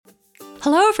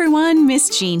Hello everyone,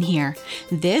 Miss Jean here.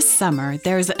 This summer,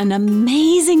 there's an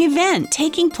amazing event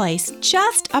taking place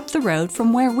just up the road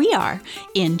from where we are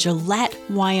in Gillette,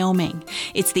 Wyoming.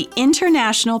 It's the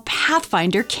International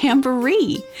Pathfinder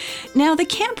Camporee. Now, the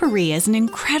Camporee is an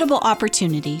incredible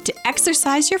opportunity to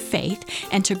exercise your faith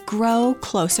and to grow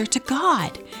closer to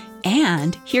God.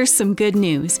 And here's some good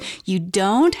news. You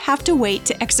don't have to wait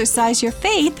to exercise your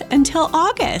faith until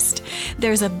August.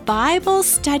 There's a Bible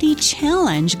study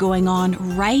challenge going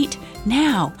on right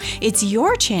now. It's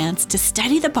your chance to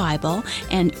study the Bible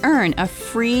and earn a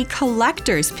free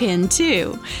collector's pin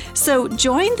too. So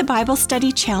join the Bible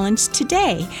Study Challenge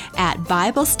today at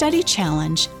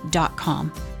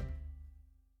BibleStudyChallenge.com.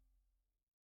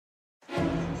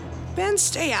 Ben,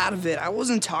 stay out of it. I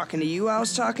wasn't talking to you. I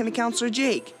was talking to Counselor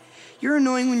Jake. You're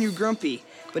annoying when you're grumpy,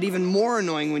 but even more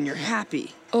annoying when you're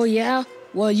happy. Oh, yeah?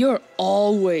 Well, you're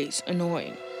always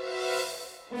annoying.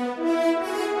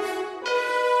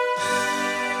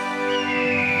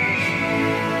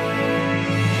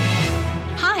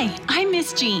 Hi, I'm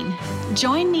Miss Jean.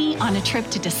 Join me on a trip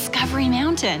to Discovery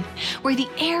Mountain, where the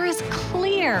air is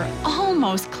clear,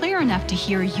 almost clear enough to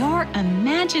hear your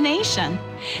imagination,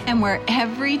 and where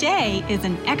every day is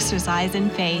an exercise in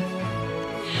faith.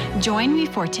 Join me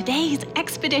for today's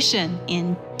expedition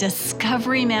in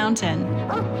Discovery Mountain.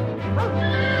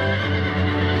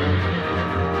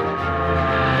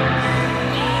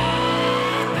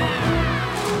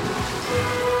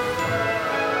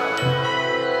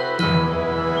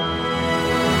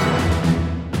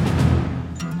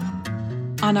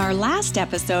 On our last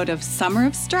episode of Summer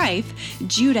of Strife,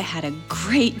 Judah had a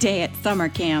great day at summer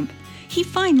camp. He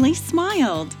finally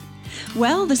smiled.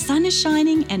 Well, the sun is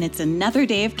shining and it's another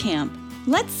day of camp.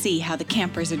 Let's see how the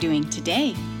campers are doing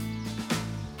today.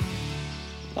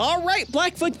 All right,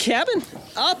 Blackfoot Cabin.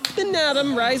 Up and at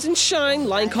 'em, rise and shine,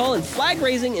 line call and flag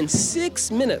raising in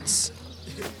 6 minutes.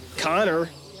 Connor,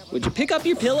 would you pick up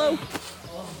your pillow?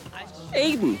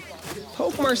 Aiden,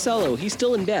 poke Marcelo, he's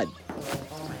still in bed.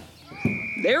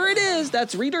 There it is,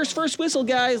 that's Reader's first whistle,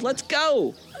 guys, let's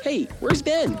go. Hey, where's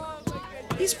Ben?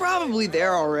 He's probably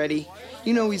there already.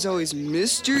 You know he's always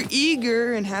Mr.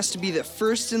 Eager and has to be the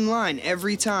first in line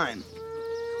every time.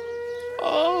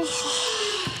 Oh.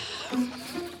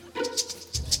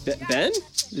 Ben?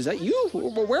 Is that you?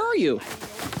 Where are you?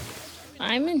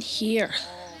 I'm in here.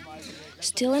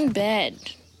 Still in bed.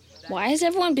 Why is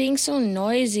everyone being so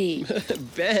noisy?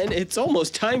 Ben, it's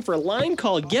almost time for line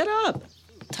call. Get up.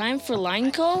 Time for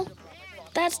line call?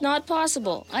 That's not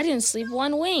possible. I didn't sleep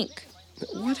one wink.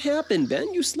 What happened,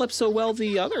 Ben? You slept so well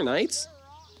the other nights.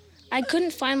 I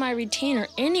couldn't find my retainer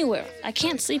anywhere. I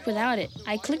can't sleep without it.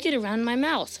 I clicked it around my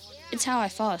mouth. It's how I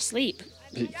fall asleep.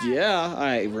 Yeah,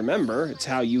 I remember. It's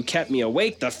how you kept me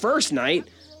awake the first night.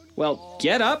 Well,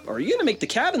 get up, or you're gonna make the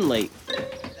cabin late.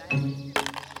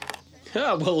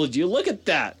 Oh, well, would you look at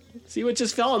that? See what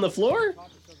just fell on the floor?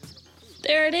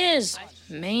 There it is.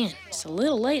 Man, it's a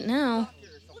little late now.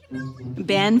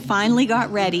 Ben finally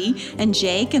got ready, and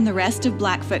Jake and the rest of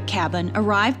Blackfoot Cabin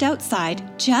arrived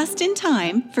outside just in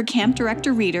time for Camp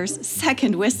Director Reader's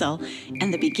second whistle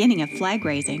and the beginning of flag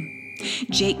raising.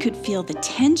 Jake could feel the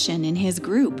tension in his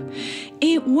group.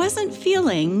 It wasn't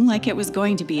feeling like it was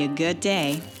going to be a good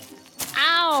day.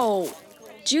 Ow!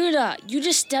 Judah, you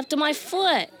just stepped on my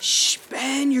foot. Shh,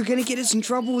 Ben, you're gonna get us in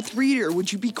trouble with Reader.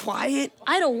 Would you be quiet?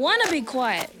 I don't want to be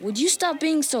quiet. Would you stop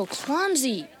being so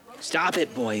clumsy? Stop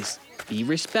it, boys. Be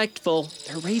respectful.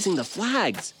 They're raising the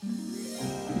flags.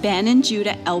 Ben and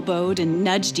Judah elbowed and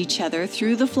nudged each other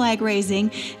through the flag raising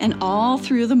and all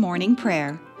through the morning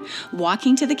prayer.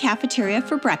 Walking to the cafeteria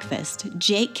for breakfast,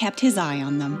 Jake kept his eye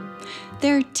on them.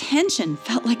 Their tension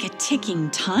felt like a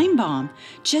ticking time bomb,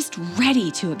 just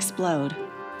ready to explode.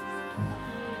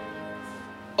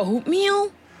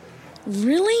 Oatmeal?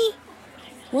 Really?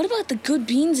 What about the good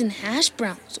beans and hash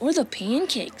browns, or the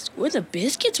pancakes, or the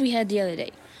biscuits we had the other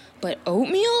day? But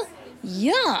oatmeal?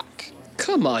 Yuck!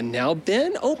 Come on now,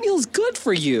 Ben. Oatmeal's good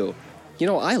for you. You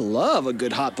know, I love a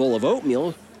good hot bowl of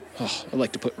oatmeal. Oh, I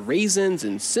like to put raisins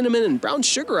and cinnamon and brown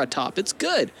sugar on top. It's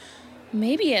good.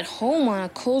 Maybe at home on a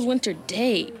cold winter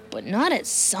day, but not at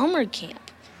summer camp.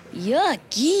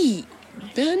 Yucky!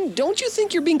 Ben, don't you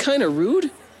think you're being kind of rude?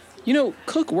 You know,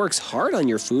 Cook works hard on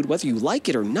your food whether you like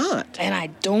it or not. And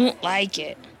I don't like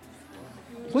it.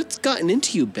 What's gotten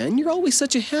into you, Ben? You're always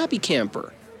such a happy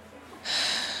camper.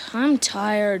 I'm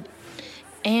tired.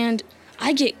 And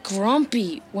I get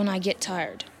grumpy when I get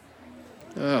tired.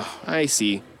 Oh, I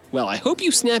see. Well, I hope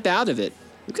you snap out of it.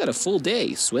 We've got a full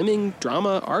day. Swimming,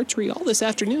 drama, archery, all this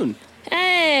afternoon.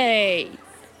 Hey!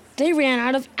 They ran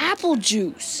out of apple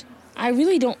juice. I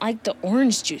really don't like the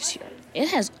orange juice here. It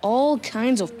has all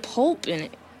kinds of pulp in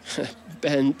it.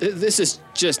 Ben, this is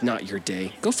just not your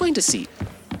day. Go find a seat.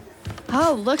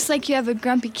 Oh, looks like you have a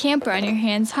grumpy camper on your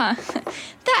hands, huh?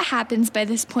 That happens by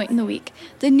this point in the week.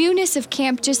 The newness of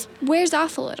camp just wears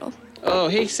off a little. Oh,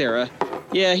 hey, Sarah.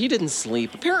 Yeah, he didn't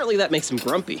sleep. Apparently that makes him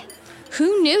grumpy.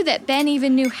 Who knew that Ben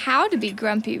even knew how to be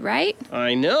grumpy, right?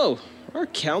 I know. Are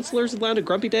counselors allowed a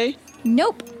grumpy day?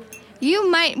 Nope.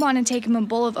 You might want to take him a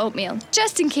bowl of oatmeal,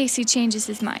 just in case he changes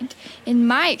his mind. In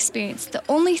my experience, the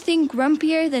only thing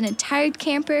grumpier than a tired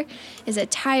camper is a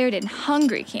tired and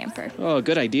hungry camper. Oh,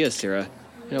 good idea, Sarah.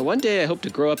 One day I hope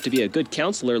to grow up to be a good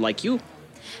counselor like you.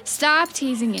 Stop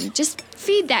teasing him. Just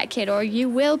feed that kid or you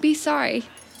will be sorry.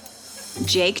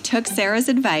 Jake took Sarah's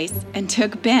advice and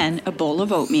took Ben a bowl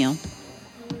of oatmeal.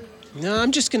 No,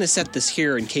 I'm just going to set this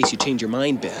here in case you change your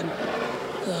mind, Ben.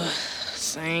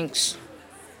 Thanks.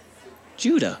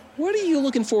 Judah, what are you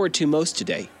looking forward to most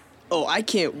today? Oh, I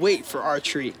can't wait for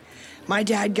archery. My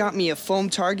dad got me a foam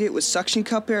target with suction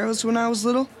cup arrows when I was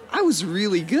little. I was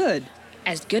really good.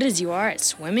 As good as you are at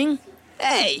swimming?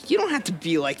 Hey, you don't have to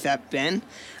be like that, Ben.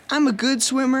 I'm a good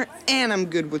swimmer and I'm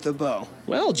good with a bow.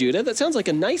 Well, Judah, that sounds like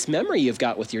a nice memory you've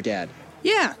got with your dad.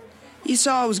 Yeah, he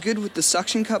saw I was good with the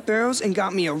suction cup arrows and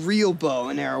got me a real bow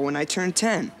and arrow when I turned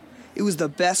 10. It was the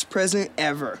best present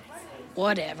ever.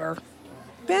 Whatever.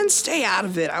 Ben, stay out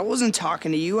of it. I wasn't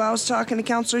talking to you. I was talking to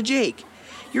Counselor Jake.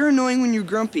 You're annoying when you're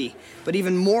grumpy, but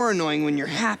even more annoying when you're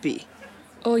happy.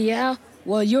 Oh, yeah?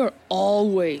 Well, you're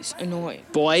always annoying.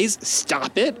 Boys,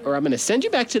 stop it, or I'm going to send you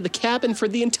back to the cabin for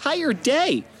the entire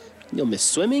day. You'll miss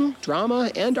swimming, drama,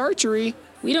 and archery.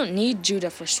 We don't need Judah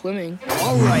for swimming.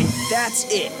 All right,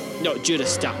 that's it. No, Judah,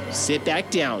 stop. Sit back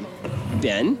down.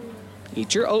 Ben,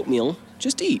 eat your oatmeal.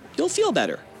 Just eat. You'll feel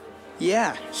better.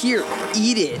 Yeah, here,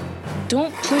 eat it.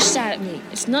 Don't push that at me.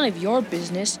 It's none of your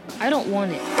business. I don't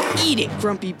want it. Eat it,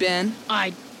 Grumpy Ben.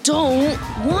 I don't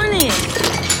want it.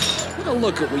 Oh,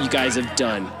 look at what you guys have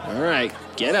done. All right,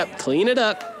 get up, clean it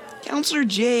up. Counselor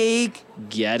Jake.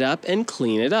 Get up and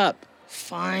clean it up.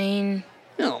 Fine.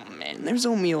 Oh, man, there's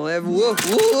oatmeal everywhere.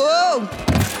 Whoa, whoa!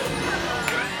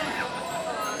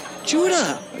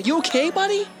 Judah, are you okay,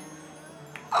 buddy?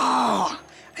 Oh,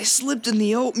 I slipped in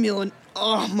the oatmeal and,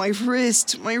 my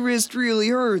wrist really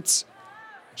hurts.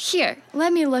 Here,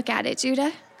 let me look at it,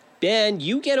 Judah. Ben,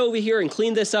 you get over here and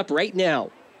clean this up right now.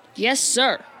 Yes,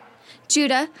 sir.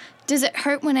 Judah, does it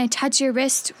hurt when I touch your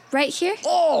wrist right here?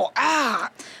 Oh,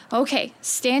 ah! Okay,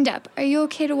 stand up. Are you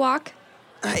okay to walk?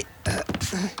 I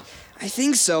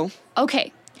think so.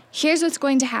 Okay, here's what's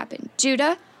going to happen.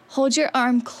 Judah, hold your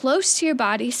arm close to your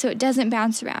body so it doesn't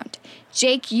bounce around.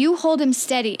 Jake, you hold him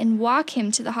steady and walk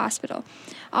him to the hospital.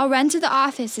 I'll run to the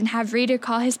office and have Reader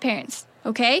call his parents,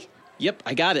 okay? Yep,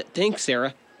 I got it. Thanks,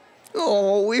 Sarah.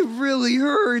 Oh, it really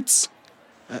hurts.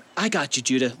 I got you,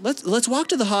 Judah. Let's walk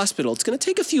to the hospital. It's going to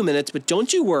take a few minutes, but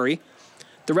don't you worry.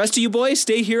 The rest of you boys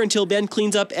stay here until Ben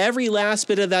cleans up every last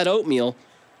bit of that oatmeal.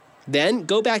 Then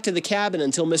go back to the cabin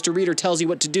until Mr. Reader tells you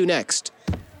what to do next.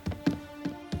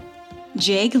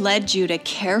 Jake led Judah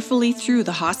carefully through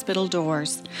the hospital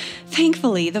doors.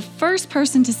 Thankfully, the first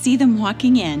person to see them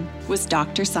walking in was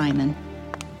Dr. Simon.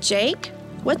 Jake,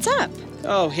 what's up?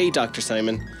 Oh, hey, Dr.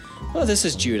 Simon. Oh, this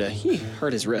is Judah. He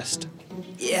hurt his wrist.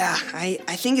 Yeah, I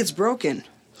think it's broken.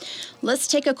 Let's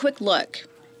take a quick look.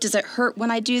 Does it hurt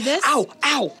when I do this? Ow,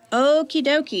 ow! Okie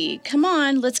dokie. Come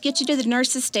on, let's get you to the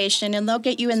nurse's station and they'll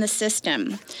get you in the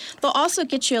system. They'll also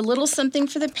get you a little something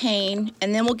for the pain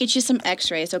and then we'll get you some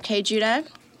x-rays, okay, Judah?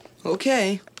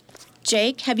 Okay.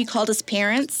 Jake, have you called his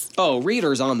parents? Oh,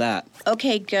 Reader's on that.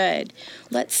 Okay, good.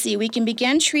 Let's see, we can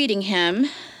begin treating him.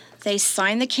 They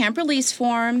signed the camp release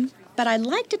form, but I'd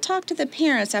like to talk to the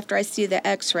parents after I see the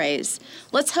x-rays.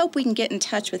 Let's hope we can get in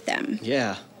touch with them.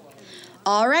 Yeah.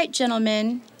 All right,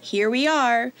 gentlemen, here we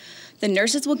are. The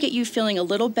nurses will get you feeling a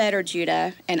little better,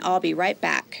 Judah, and I'll be right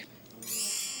back.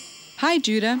 Hi,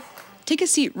 Judah. Take a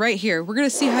seat right here. We're going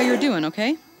to see how you're doing,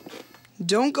 okay?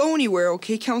 Don't go anywhere,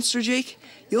 okay, Counselor Jake?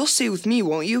 You'll stay with me,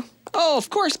 won't you? Oh, of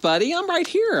course, buddy. I'm right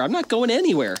here. I'm not going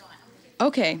anywhere.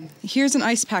 Okay, here's an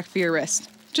ice pack for your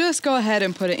wrist. Just go ahead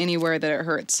and put it anywhere that it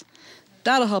hurts.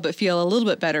 That'll help it feel a little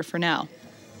bit better for now.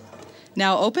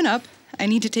 Now open up. I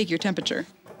need to take your temperature.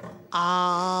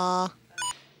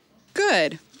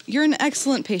 Good. You're an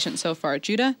excellent patient so far,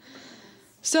 Judah.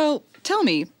 So, tell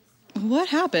me, what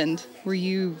happened? Were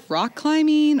you rock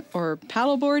climbing or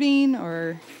paddleboarding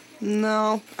or...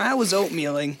 No, I was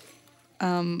oatmealing.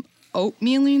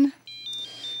 oatmealing?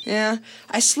 Yeah,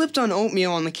 I slipped on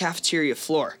oatmeal on the cafeteria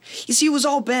floor. You see, it was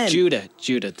all Ben. Judah,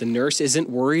 the nurse isn't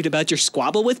worried about your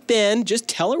squabble with Ben. Just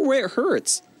tell her where it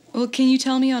hurts. Well, can you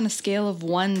tell me on a scale of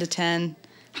 1 to 10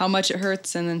 how much it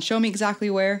hurts, and then show me exactly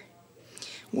where?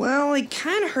 Well, it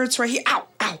kind of hurts right here. Ow,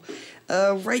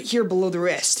 ow. Right here below the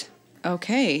wrist.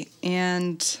 Okay,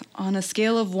 and on a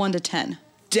scale of 1 to 10?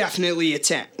 Definitely a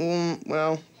 10.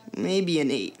 Well, maybe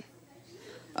an 8.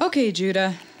 Okay,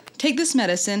 Judah. Take this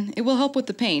medicine. It will help with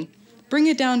the pain. Bring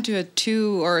it down to a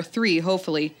 2 or a 3,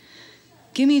 hopefully.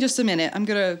 Give me just a minute. I'm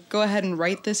going to go ahead and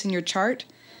write this in your chart,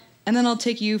 and then I'll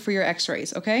take you for your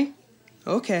x-rays, okay?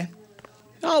 Okay.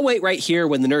 I'll wait right here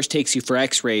when the nurse takes you for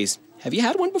x-rays. Have you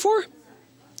had one before?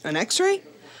 An x-ray?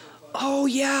 Oh,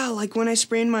 yeah, like when I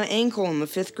sprained my ankle in the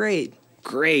 5th grade.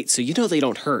 Great, so you know they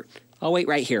don't hurt. I'll wait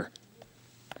right here.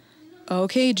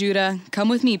 Okay, Judah. Come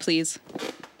with me, please.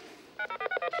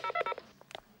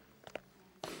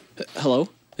 Hello,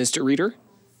 Mr. Reader?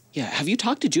 Yeah, have you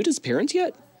talked to Judah's parents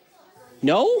yet?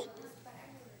 No?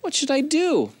 What should I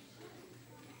do?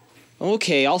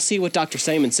 Okay, I'll see what Dr.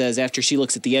 Simon says after she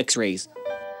looks at the x-rays.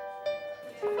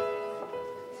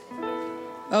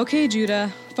 Okay,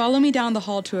 Judah. Follow me down the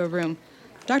hall to a room.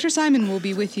 Dr. Simon will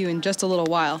be with you in just a little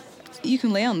while. You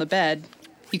can lay on the bed.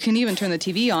 You can even turn the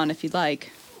TV on if you'd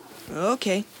like.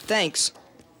 Okay, thanks.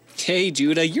 Hey,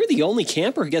 Judah, you're the only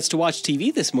camper who gets to watch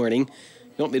TV this morning.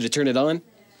 You want me to turn it on?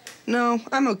 No,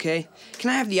 I'm okay. Can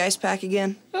I have the ice pack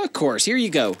again? Of course, here you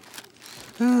go.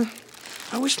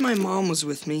 I wish my mom was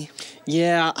with me.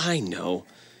 Yeah, I know.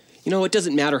 You know, it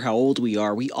doesn't matter how old we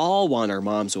are. We all want our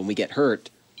moms when we get hurt.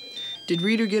 Did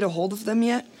Reader get a hold of them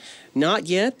yet? Not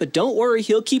yet, but don't worry,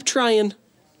 he'll keep trying.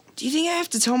 Do you think I have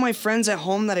to tell my friends at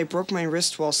home that I broke my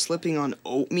wrist while slipping on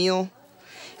oatmeal?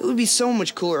 It would be so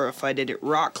much cooler if I did it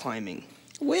rock climbing.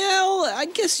 Well, I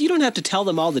guess you don't have to tell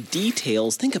them all the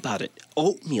details. Think about it.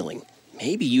 Oatmealing.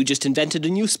 Maybe you just invented a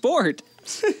new sport.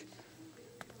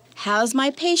 How's my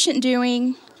patient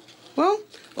doing? Well,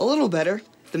 a little better.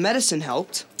 The medicine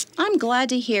helped. I'm glad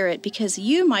to hear it because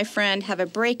you, my friend, have a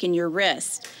break in your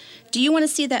wrist. Do you want to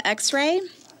see the x-ray?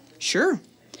 Sure.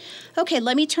 Okay,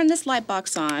 let me turn this light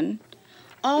box on.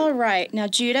 All right, now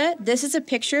Judah, this is a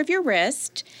picture of your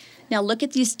wrist. Now look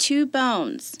at these 2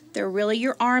 bones. They're really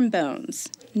your arm bones.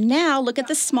 Now look at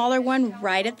the smaller one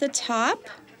right at the top.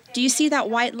 Do you see that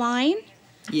white line?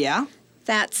 Yeah?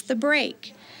 That's the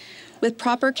break. With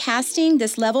proper casting,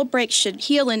 this level break should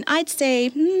heal in, I'd say,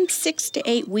 6 to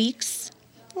 8 weeks.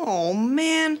 Oh,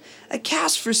 man. A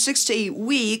cast for 6 to 8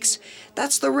 weeks?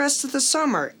 That's the rest of the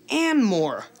summer and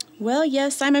more. Well,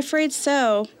 yes, I'm afraid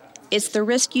so. It's the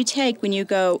risk you take when you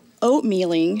go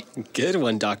oatmealing. Good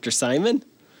one, Dr. Simon.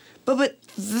 But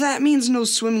that means no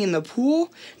swimming in the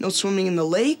pool, no swimming in the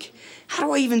lake. How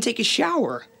do I even take a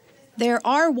shower? There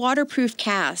are waterproof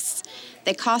casts.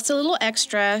 They cost a little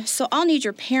extra, so I'll need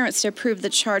your parents to approve the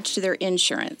charge to their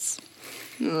insurance.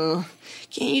 Can't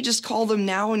you just call them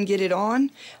now and get it on?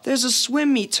 There's a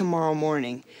swim meet tomorrow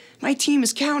morning. My team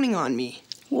is counting on me.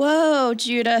 Whoa,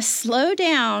 Judah, slow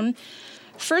down.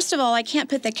 First of all, I can't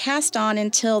put the cast on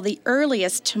until the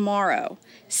earliest tomorrow.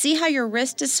 See how your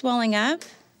wrist is swelling up?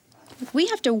 We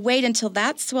have to wait until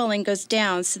that swelling goes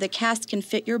down so the cast can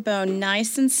fit your bone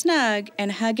nice and snug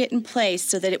and hug it in place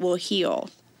so that it will heal.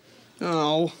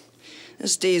 Oh,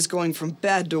 this day is going from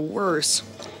bad to worse.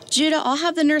 Judah, I'll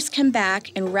have the nurse come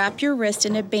back and wrap your wrist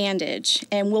in a bandage,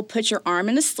 and we'll put your arm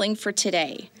in a sling for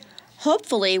today.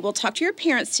 Hopefully, we'll talk to your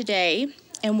parents today,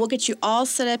 and we'll get you all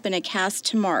set up in a cast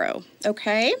tomorrow,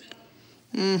 okay?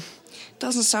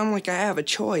 Doesn't sound like I have a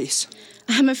choice.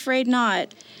 I'm afraid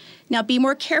not. Now be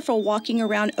more careful walking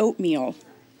around oatmeal.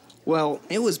 Well,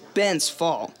 it was Ben's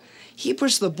fault. He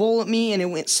pushed the bowl at me and it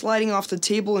went sliding off the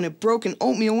table and it broke and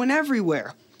oatmeal went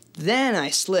everywhere. Then I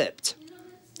slipped.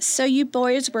 So you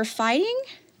boys were fighting?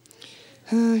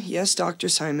 Yes, Dr.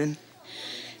 Simon.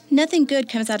 Nothing good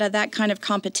comes out of that kind of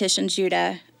competition,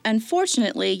 Judah.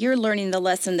 Unfortunately, you're learning the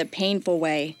lesson the painful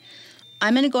way.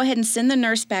 I'm going to go ahead and send the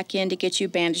nurse back in to get you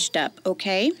bandaged up,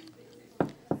 okay?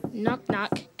 Knock,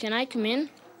 knock. Can I come in?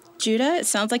 Judah, it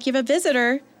sounds like you have a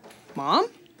visitor. Mom?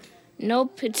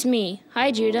 Nope, it's me.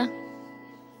 Hi, Judah.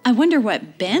 I wonder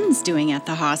what Ben's doing at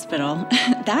the hospital.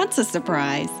 That's a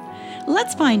surprise.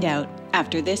 Let's find out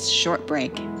after this short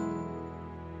break.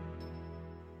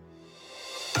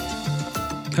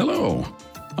 Hello,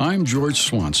 I'm George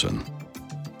Swanson.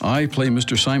 I play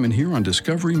Mr. Simon here on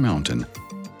Discovery Mountain.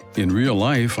 In real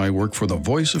life, I work for the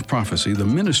Voice of Prophecy, the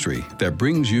ministry that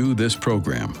brings you this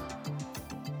program.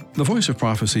 The Voice of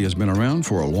Prophecy has been around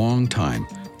for a long time,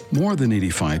 more than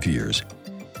 85 years.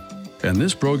 And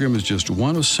this program is just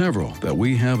one of several that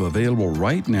we have available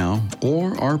right now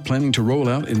or are planning to roll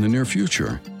out in the near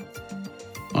future.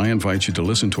 I invite you to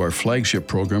listen to our flagship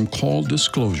program called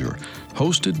Disclosure,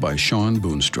 hosted by Sean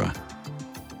Boonstra.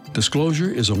 Disclosure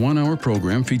is a 1-hour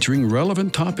program featuring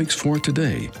relevant topics for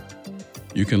today.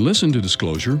 You can listen to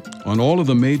Disclosure on all of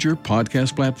the major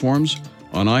podcast platforms,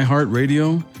 on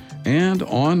iHeartRadio, and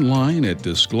online at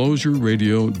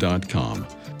disclosureradio.com.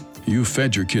 You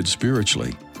fed your kids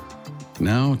spiritually.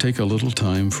 Now take a little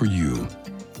time for you.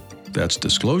 That's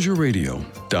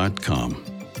disclosureradio.com.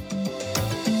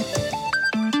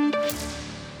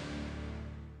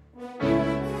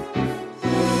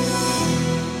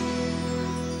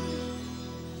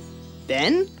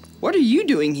 Ben? What are you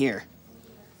doing here?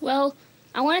 Well,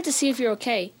 I wanted to see if you're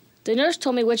okay. The nurse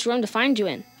told me which room to find you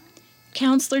in.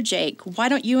 Counselor Jake, why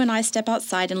don't you and I step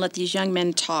outside and let these young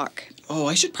men talk? Oh,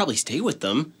 I should probably stay with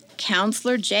them.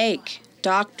 Counselor Jake,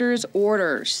 doctor's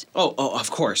orders. Oh, of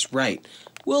course, right.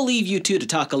 We'll leave you two to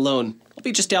talk alone. I'll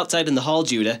be just outside in the hall,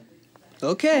 Judah.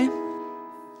 Okay.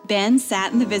 Ben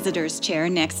sat in the visitor's chair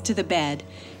next to the bed.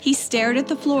 He stared at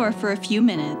the floor for a few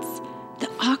minutes. The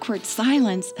awkward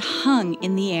silence hung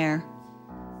in the air.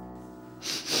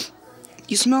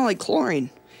 You smell like chlorine.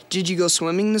 Did you go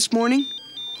swimming this morning?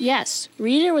 Yes,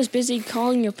 Rita was busy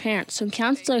calling your parents, so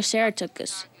Counselor Sarah took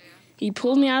us. He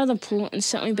pulled me out of the pool and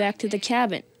sent me back to the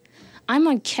cabin. I'm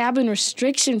on cabin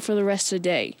restriction for the rest of the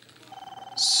day.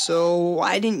 So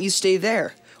why didn't you stay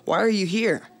there? Why are you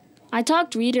here? I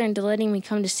talked Rita into letting me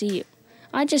come to see you.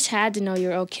 I just had to know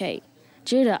you're okay.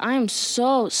 Judah, I am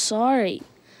so sorry.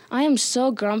 I am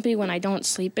so grumpy when I don't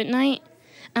sleep at night,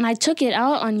 and I took it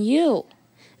out on you.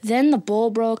 Then the bowl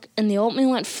broke, and the oatmeal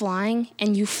went flying,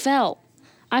 and you fell.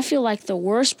 I feel like the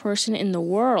worst person in the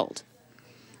world.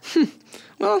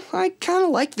 Well, I kind of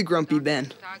like the grumpy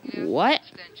Ben. What?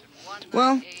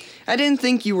 Well, I didn't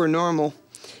think you were normal.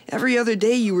 Every other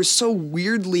day you were so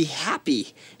weirdly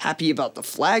happy. Happy about the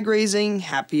flag raising,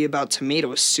 happy about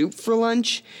tomato soup for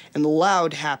lunch, and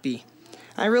loud happy.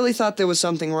 I really thought there was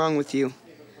something wrong with you.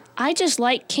 I just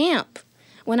like camp.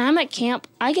 When I'm at camp,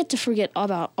 I get to forget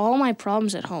about all my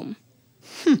problems at home.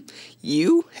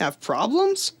 You have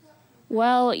problems?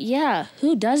 Well, yeah,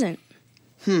 who doesn't?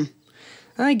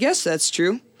 I guess that's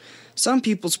true. Some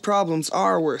people's problems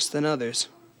are worse than others.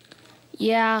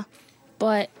 Yeah,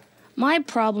 but my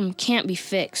problem can't be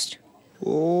fixed.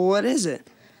 What is it?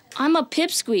 I'm a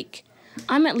pipsqueak.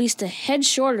 I'm at least a head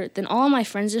shorter than all my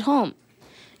friends at home.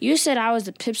 You said I was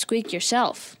a pipsqueak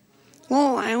yourself.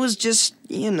 Well, I was just,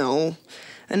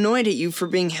 annoyed at you for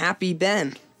being happy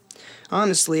Ben.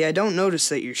 Honestly, I don't notice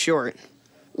that you're short.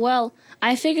 Well,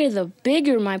 I figure the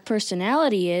bigger my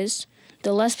personality is,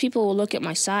 the less people will look at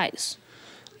my size.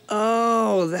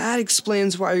 Oh, that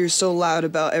explains why you're so loud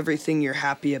about everything you're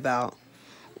happy about.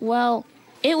 Well,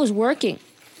 it was working.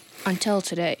 Until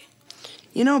today.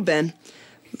 Ben,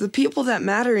 the people that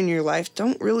matter in your life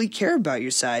don't really care about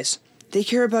your size. They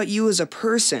care about you as a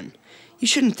person. You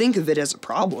shouldn't think of it as a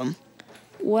problem.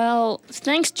 Well,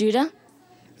 thanks, Judah.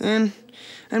 And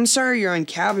I'm sorry you're on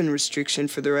cabin restriction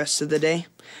for the rest of the day.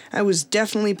 I was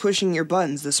definitely pushing your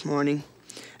buttons this morning.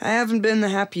 I haven't been the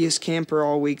happiest camper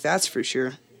all week, that's for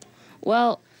sure.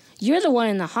 Well, you're the one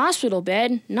in the hospital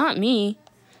bed, not me.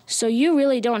 So you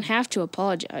really don't have to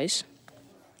apologize.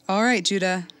 All right,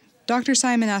 Judah. Dr.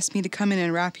 Simon asked me to come in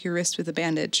and wrap your wrist with a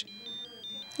bandage.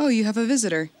 Oh, you have a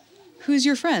visitor. Who's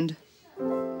your friend?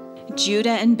 Judah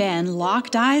and Ben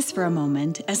locked eyes for a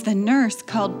moment as the nurse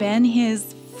called Ben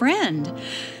his friend.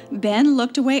 Ben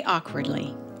looked away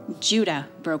awkwardly. Judah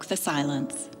broke the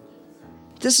silence.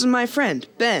 This is my friend,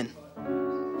 Ben.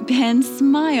 Ben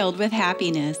smiled with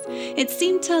happiness. It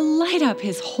seemed to light up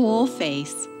his whole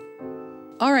face.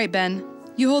 All right, Ben.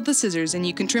 You hold the scissors and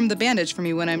you can trim the bandage for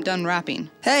me when I'm done wrapping.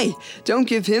 Hey, don't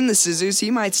give him the scissors.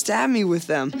 He might stab me with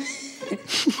them.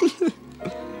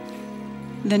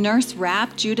 The nurse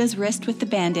wrapped Judah's wrist with the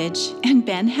bandage, and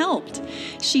Ben helped.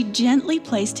 She gently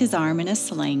placed his arm in a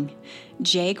sling.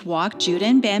 Jake walked Judah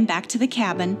and Ben back to the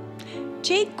cabin.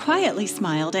 Jake quietly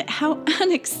smiled at how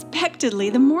unexpectedly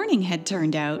the morning had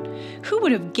turned out. Who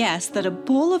would have guessed that a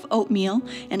bowl of oatmeal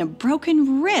and a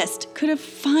broken wrist could have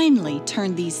finally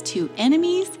turned these two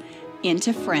enemies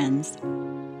into friends?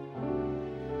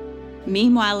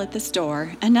 Meanwhile, at the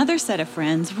store, another set of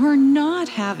friends were not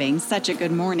having such a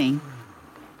good morning.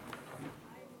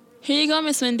 Here you go,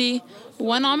 Miss Wendy.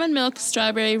 1 almond milk,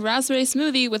 strawberry, raspberry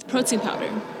smoothie with protein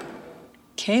powder.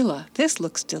 Kayla, this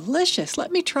looks delicious.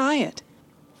 Let me try it.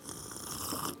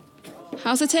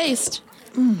 How's it taste?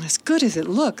 As good as it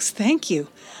looks, thank you.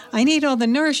 I need all the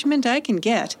nourishment I can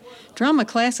get. Drama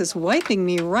class is wiping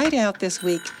me right out this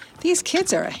week. These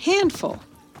kids are a handful.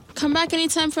 Come back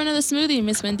anytime for another smoothie,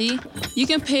 Miss Wendy. You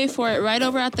can pay for it right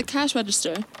over at the cash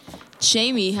register.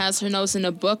 Jamie has her nose in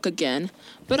a book again,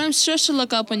 but I'm sure she'll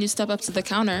look up when you step up to the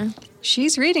counter.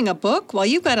 She's reading a book while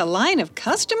you've got a line of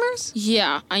customers?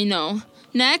 Yeah, I know.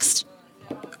 Next.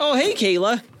 Oh, hey,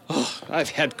 Kayla. Oh, I've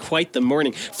had quite the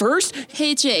morning. First,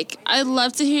 Hey, Jake, I'd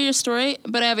love to hear your story,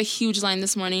 but I have a huge line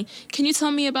this morning. Can you tell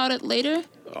me about it later?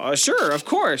 sure, of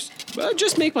course.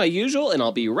 Just make my usual and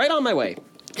I'll be right on my way.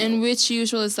 And which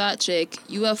usual is that, Jake?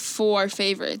 You have 4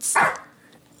 favorites.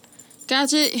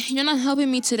 Gadget, you're not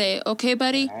helping me today, okay,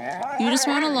 buddy? You just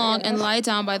run along and lie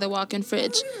down by the walk-in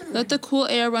fridge. Let the cool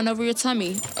air run over your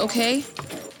tummy, okay?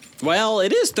 Well,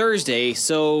 it is Thursday,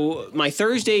 so my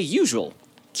Thursday usual.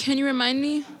 Can you remind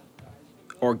me?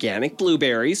 Organic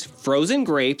blueberries, frozen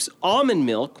grapes, almond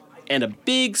milk, and a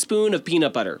big spoon of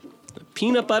peanut butter.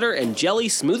 Peanut butter and jelly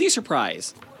smoothie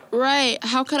surprise. Right,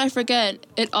 how could I forget?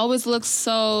 It always looks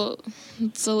so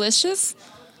delicious.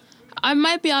 I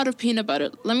might be out of peanut butter.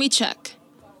 Let me check.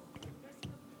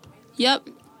 Yep.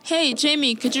 Hey,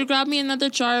 Jamie, could you grab me another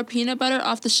jar of peanut butter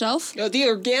off the shelf? The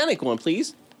organic one,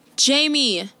 please.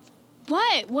 Jamie!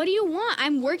 What? What do you want?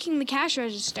 I'm working the cash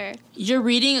register. You're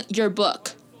reading your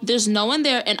book. There's no one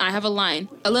there and I have a line.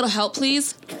 A little help,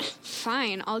 please?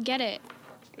 Fine, I'll get it.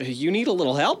 You need a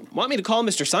little help? Want me to call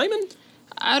Mr. Simon?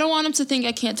 I don't want him to think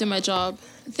I can't do my job.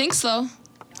 Thanks, though.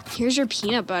 Here's your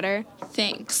peanut butter.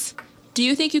 Thanks. Do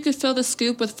you think you could fill the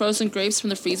scoop with frozen grapes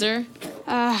from the freezer?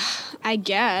 I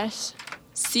guess.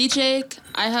 See, Jake,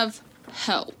 I have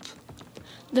help.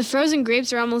 The frozen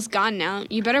grapes are almost gone now.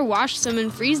 You better wash them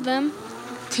and freeze them.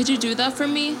 Could you do that for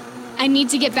me? I need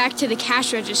to get back to the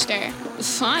cash register.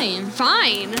 Fine.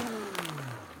 Fine.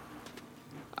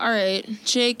 All right,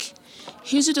 Jake,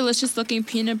 here's a delicious-looking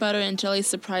peanut butter and jelly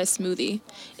surprise smoothie.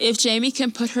 If Jamie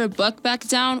can put her book back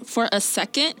down for a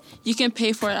second, you can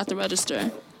pay for it at the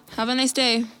register. Have a nice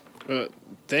day.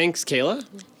 Thanks, Kayla.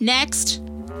 Next.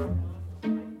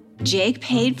 Jake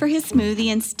paid for his smoothie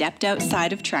and stepped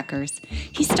outside of Trekkers.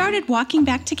 He started walking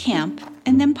back to camp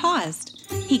and then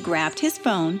paused. He grabbed his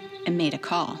phone and made a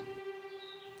call.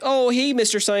 Oh, hey,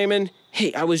 Mr. Simon.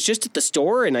 Hey, I was just at the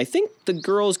store and I think the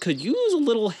girls could use a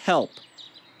little help.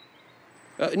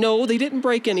 No, they didn't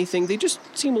break anything. They just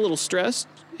seem a little stressed.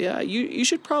 Yeah, you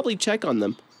should probably check on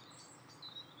them.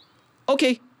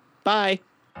 Okay, bye.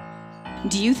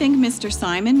 Do you think Mr.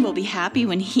 Simon will be happy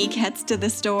when he gets to the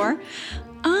store?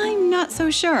 I'm not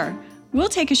so sure. We'll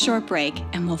take a short break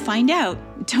and we'll find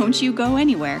out. Don't you go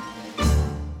anywhere.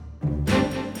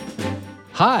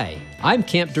 Hi, I'm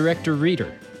Camp Director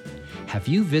Reader. Have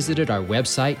you visited our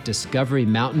website,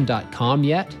 discoverymountain.com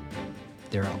yet?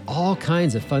 There are all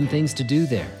kinds of fun things to do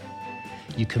there.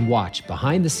 You can watch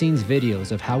behind-the-scenes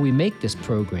videos of how we make this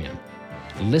program,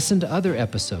 listen to other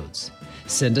episodes,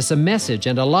 send us a message,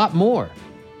 and a lot more.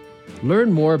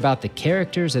 Learn more about the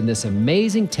characters in this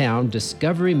amazing town,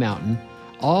 Discovery Mountain,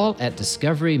 all at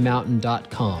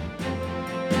discoverymountain.com.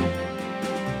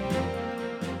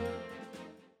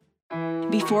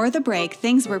 Before the break,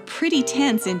 things were pretty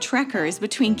tense in Trekkers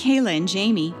between Kayla and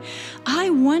Jamie. I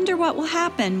wonder what will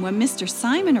happen when Mr.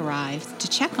 Simon arrives to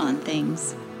check on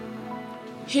things.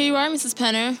 Here you are, Mrs.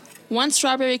 Penner. 1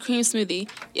 strawberry cream smoothie.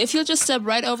 If you'll just step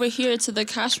right over here to the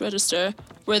cash register,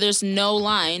 where there's no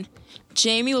line,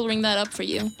 Jamie will ring that up for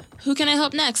you. Who can I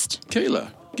help next?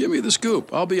 Kayla, give me the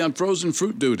scoop. I'll be on frozen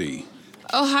fruit duty.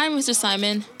 Oh, hi, Mr.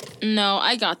 Simon. No,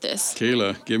 I got this.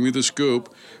 Kayla, give me the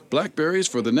scoop. Blackberries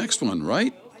for the next one,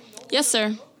 right? Yes,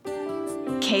 sir.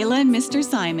 Kayla and Mr.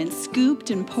 Simon scooped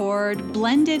and poured,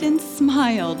 blended and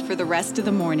smiled for the rest of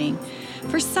the morning.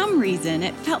 For some reason,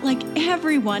 it felt like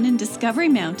everyone in Discovery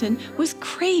Mountain was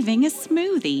craving a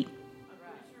smoothie.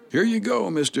 Here you go,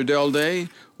 Mr. Del Day.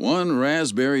 1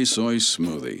 raspberry soy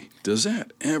smoothie. Does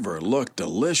that ever look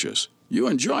delicious? You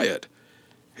enjoy it.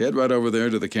 Head right over there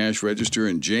to the cash register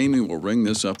and Jamie will ring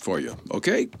this up for you,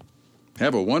 okay?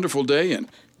 Have a wonderful day and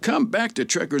come back to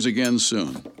Trekkers again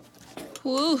soon.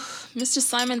 Woo, Mr.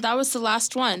 Simon, that was the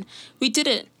last one. We did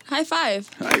it. High five.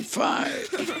 High five.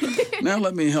 Now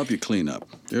let me help you clean up.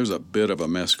 There's a bit of a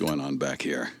mess going on back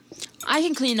here. I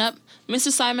can clean up.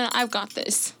 Mr. Simon, I've got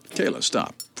this. Kayla,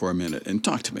 stop for a minute and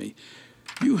talk to me.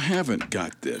 You haven't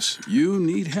got this. You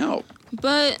need help.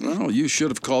 But... Well, you should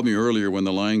have called me earlier when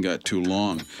the line got too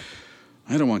long.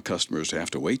 I don't want customers to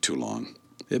have to wait too long.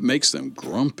 It makes them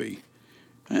grumpy.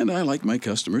 And I like my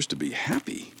customers to be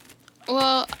happy.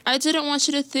 Well, I didn't want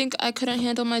you to think I couldn't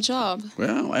handle my job.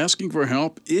 Well, asking for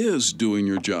help is doing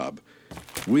your job.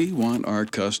 We want our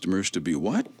customers to be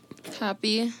what?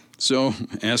 Happy. So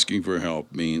asking for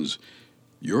help means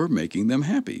you're making them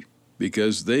happy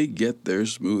because they get their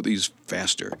smoothies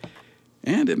faster.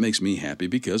 And it makes me happy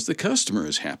because the customer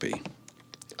is happy.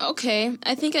 Okay,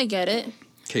 I think I get it.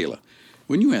 Kayla,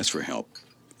 when you ask for help,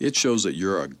 it shows that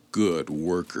you're a good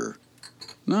worker.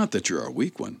 Not that you're a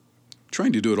weak one.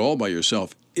 Trying to do it all by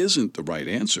yourself isn't the right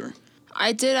answer.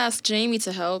 I did ask Jamie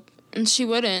to help, and she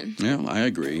wouldn't. Well, I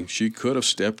agree. She could have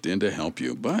stepped in to help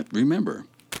you. But remember,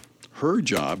 her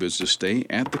job is to stay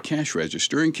at the cash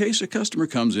register in case a customer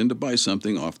comes in to buy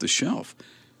something off the shelf.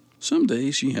 Some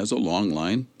days she has a long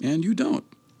line, and you don't.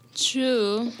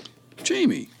 True.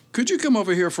 Jamie, could you come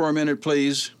over here for a minute,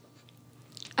 please?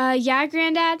 Yeah,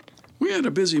 Granddad? We had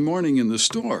a busy morning in the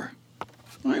store.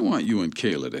 I want you and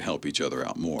Kayla to help each other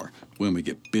out more when we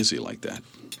get busy like that.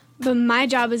 But my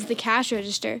job is the cash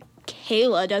register.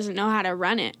 Kayla doesn't know how to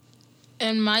run it.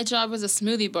 And my job is a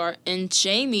smoothie bar, and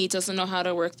Jamie doesn't know how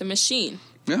to work the machine.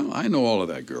 Well, I know all of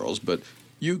that, girls, but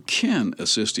you can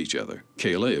assist each other.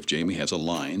 Kayla, if Jamie has a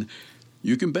line,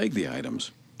 you can bag the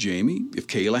items. Jamie, if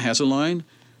Kayla has a line,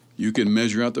 you can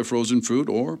measure out the frozen fruit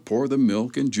or pour the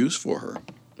milk and juice for her.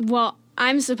 Well,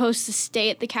 I'm supposed to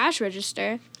stay at the cash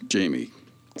register. Jamie,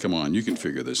 come on, you can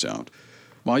figure this out.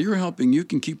 While you're helping, you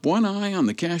can keep one eye on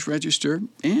the cash register,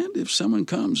 and if someone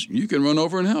comes, you can run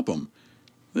over and help them.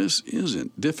 This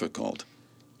isn't difficult,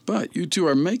 but you two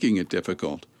are making it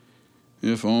difficult.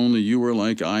 If only you were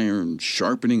like iron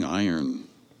sharpening iron.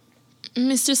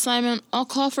 Mr. Simon, I'll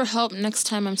call for help next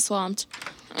time I'm swamped.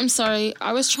 I'm sorry,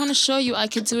 I was trying to show you I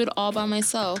could do it all by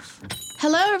myself.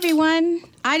 Hello, everyone.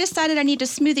 I decided I need a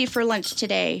smoothie for lunch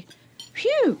today.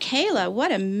 Phew, Kayla,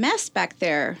 what a mess back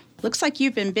there. Looks like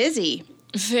you've been busy.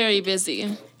 Very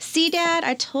busy. See, Dad,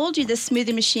 I told you this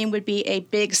smoothie machine would be a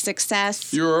big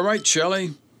success. You were right,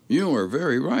 Shelley. You are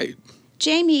very right.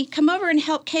 Jamie, come over and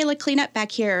help Kayla clean up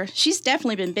back here. She's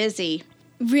definitely been busy.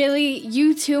 Really?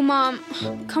 You too, Mom?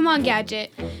 Come on,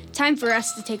 Gadget. Time for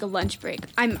us to take a lunch break.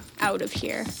 I'm out of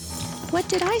here. What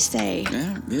did I say?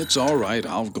 Yeah, it's all right.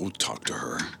 I'll go talk to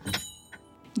her.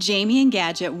 Jamie and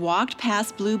Gadget walked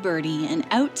past Blue Birdie and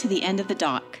out to the end of the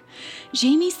dock.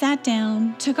 Jamie sat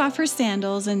down, took off her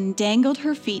sandals, and dangled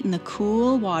her feet in the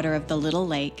cool water of the little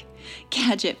lake.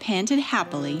 Gadget panted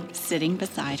happily, sitting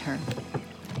beside her.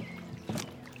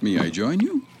 May I join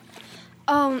you?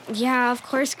 Oh, yeah, of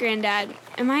course, Granddad.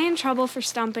 Am I in trouble for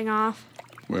stomping off?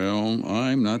 Well,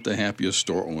 I'm not the happiest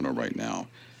store owner right now,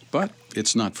 but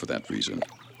it's not for that reason.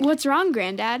 What's wrong,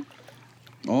 Granddad?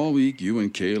 All week, you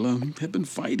and Kayla have been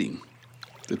fighting.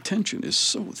 The tension is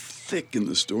so thick in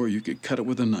the store you could cut it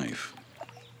with a knife.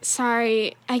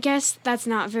 Sorry, I guess that's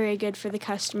not very good for the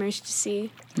customers to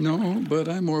see. No, but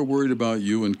I'm more worried about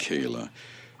you and Kayla.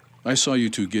 I saw you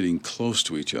two getting close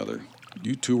to each other.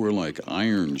 You two were like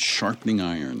iron sharpening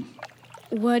iron.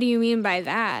 What do you mean by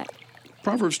that?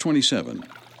 Proverbs 27,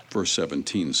 verse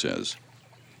 17 says,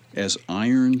 "As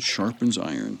iron sharpens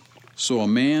iron, so a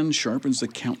man sharpens the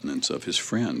countenance of his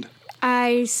friend."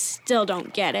 I still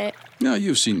don't get it. Now,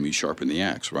 you've seen me sharpen the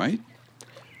axe, right?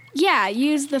 Yeah,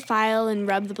 use the file and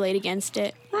rub the blade against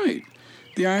it. Right.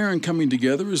 The iron coming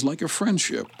together is like a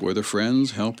friendship, where the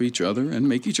friends help each other and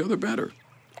make each other better.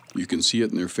 You can see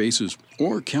it in their faces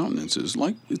or countenances,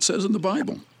 like it says in the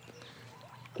Bible.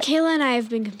 Kayla and I have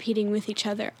been competing with each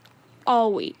other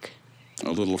all week.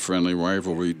 A little friendly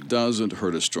rivalry doesn't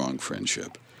hurt a strong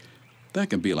friendship. That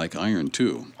can be like iron,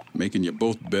 too, making you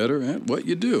both better at what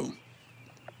you do.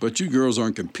 But you girls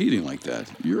aren't competing like that.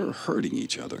 You're hurting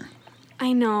each other.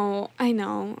 I know.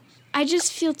 I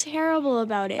just feel terrible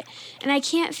about it, and I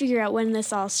can't figure out when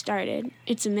this all started.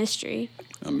 It's a mystery.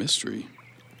 A mystery?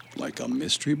 Like a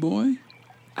mystery boy?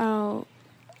 Oh,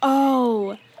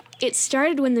 it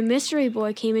started when the mystery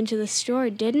boy came into the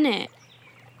store, didn't it?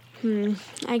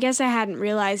 I guess I hadn't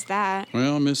realized that.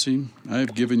 Well, Missy,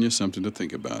 I've given you something to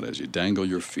think about as you dangle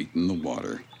your feet in the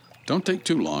water. Don't take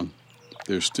too long.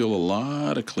 There's still a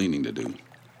lot of cleaning to do.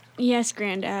 Yes,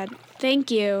 Granddad. Thank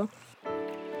you.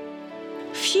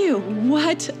 Phew,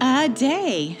 what a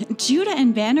day. Judah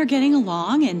and Ben are getting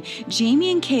along, and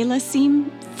Jamie and Kayla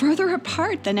seem further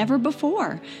apart than ever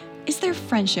before. Is their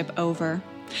friendship over?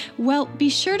 Well, be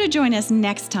sure to join us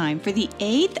next time for the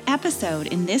 8th episode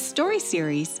in this story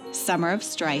series, Summer of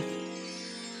Strife.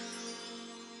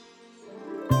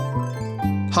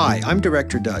 Hi, I'm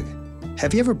Director Doug.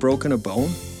 Have you ever broken a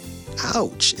bone?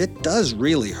 Ouch, it does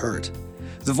really hurt.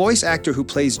 The voice actor who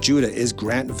plays Judah is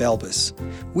Grant Velbus.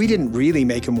 We didn't really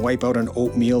make him wipe out an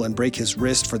oatmeal and break his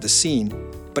wrist for the scene,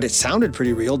 but it sounded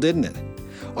pretty real, didn't it?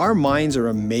 Our minds are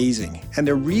amazing, and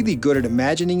they're really good at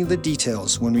imagining the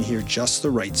details when we hear just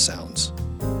the right sounds.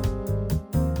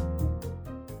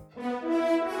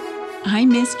 I'm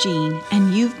Miss Jean,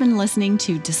 and you've been listening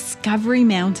to Discovery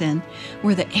Mountain,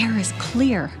 where the air is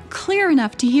clear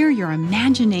enough to hear your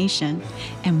imagination,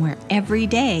 and where every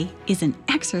day is an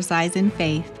exercise in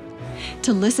faith.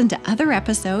 To listen to other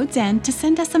episodes and to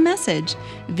send us a message,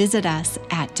 visit us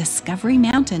at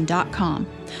discoverymountain.com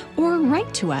or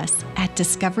write to us at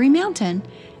Discovery Mountain,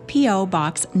 P.O.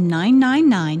 Box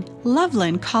 999,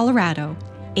 Loveland, Colorado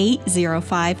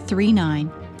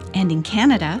 80539. And in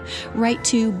Canada, write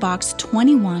to Box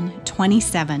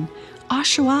 2127,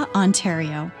 Oshawa,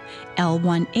 Ontario,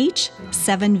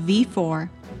 L1H7V4.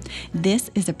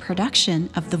 This is a production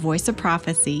of The Voice of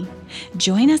Prophecy.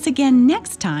 Join us again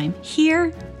next time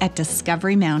here at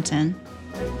Discovery Mountain.